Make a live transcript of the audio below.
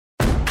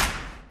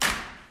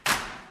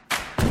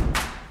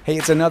Hey,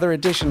 it's another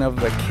edition of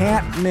the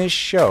can't miss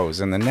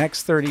shows in the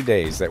next 30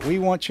 days that we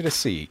want you to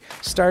see,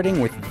 starting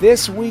with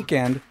this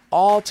weekend,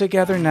 All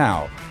Together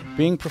Now,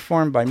 being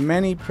performed by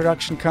many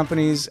production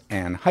companies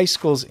and high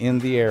schools in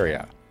the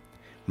area.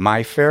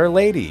 My Fair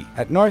Lady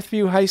at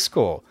Northview High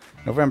School,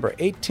 November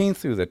 18th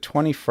through the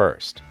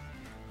 21st.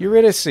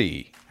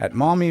 Eurydice at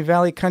Maumee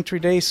Valley Country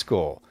Day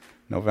School,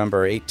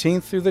 November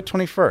 18th through the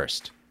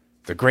 21st.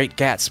 The Great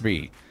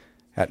Gatsby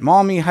at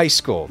Maumee High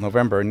School,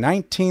 November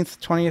 19th,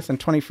 20th, and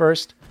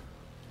 21st.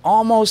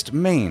 Almost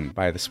Maine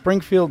by the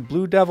Springfield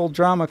Blue Devil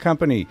Drama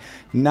Company,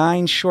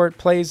 9 short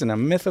plays in a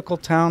mythical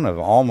town of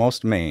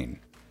Almost Maine.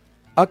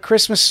 A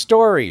Christmas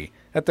Story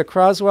at the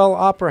Croswell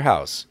Opera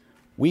House,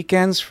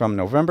 weekends from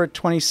November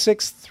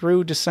 26th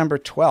through December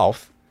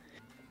 12th.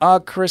 A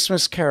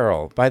Christmas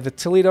Carol by the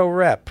Toledo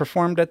Rep,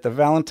 performed at the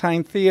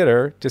Valentine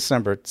Theater,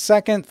 December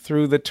 2nd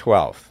through the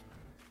 12th.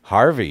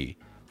 Harvey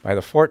by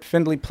the Fort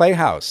Findlay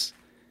Playhouse,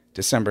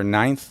 December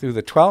 9th through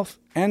the 12th,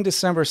 and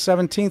December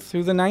 17th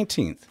through the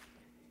 19th.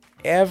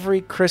 Every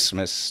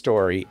Christmas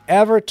Story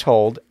ever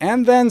told,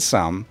 and then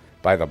some,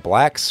 by the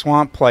Black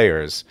Swamp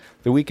Players,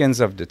 the weekends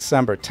of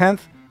December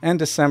 10th and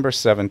December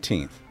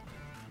 17th.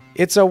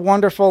 It's a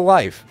Wonderful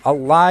Life, a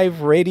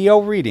live radio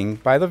reading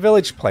by the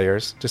Village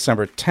Players,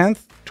 December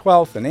 10th,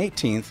 12th, and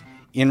 18th,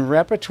 in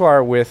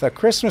repertoire with A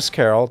Christmas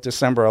Carol,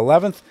 December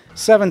 11th,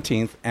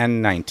 17th,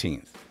 and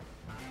 19th.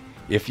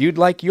 If you'd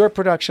like your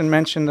production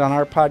mentioned on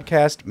our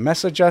podcast,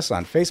 message us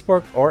on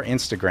Facebook or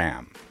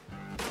Instagram.